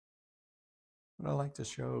What I'd like to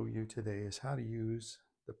show you today is how to use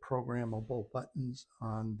the programmable buttons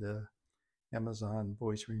on the Amazon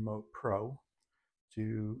Voice Remote Pro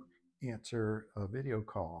to answer a video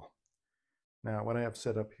call. Now, what I have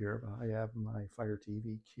set up here, I have my Fire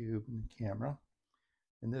TV Cube and the camera,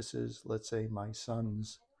 and this is, let's say, my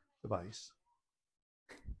son's device.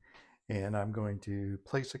 And I'm going to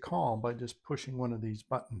place a call by just pushing one of these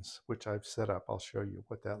buttons, which I've set up. I'll show you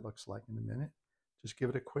what that looks like in a minute. Just give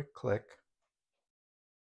it a quick click.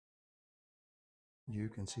 You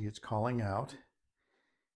can see it's calling out.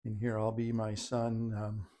 And here I'll be my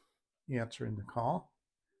son answering the call.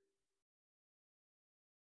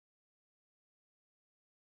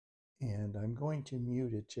 And I'm going to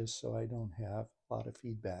mute it just so I don't have a lot of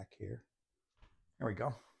feedback here. There we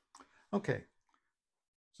go. Okay,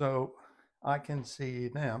 so I can see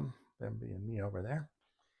them being me over there,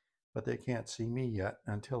 but they can't see me yet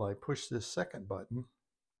until I push this second button,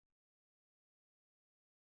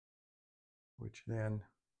 which then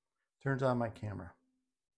turns on my camera.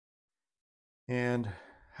 And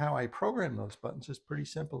how I program those buttons is pretty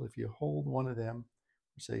simple. If you hold one of them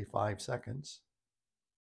for say 5 seconds,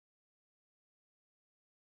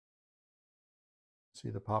 see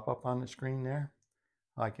the pop-up on the screen there?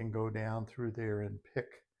 I can go down through there and pick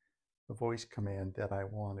the voice command that I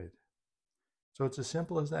wanted. So it's as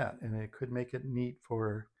simple as that, and it could make it neat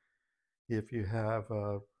for if you have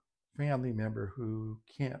a family member who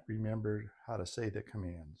can't remember how to say the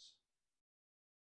commands.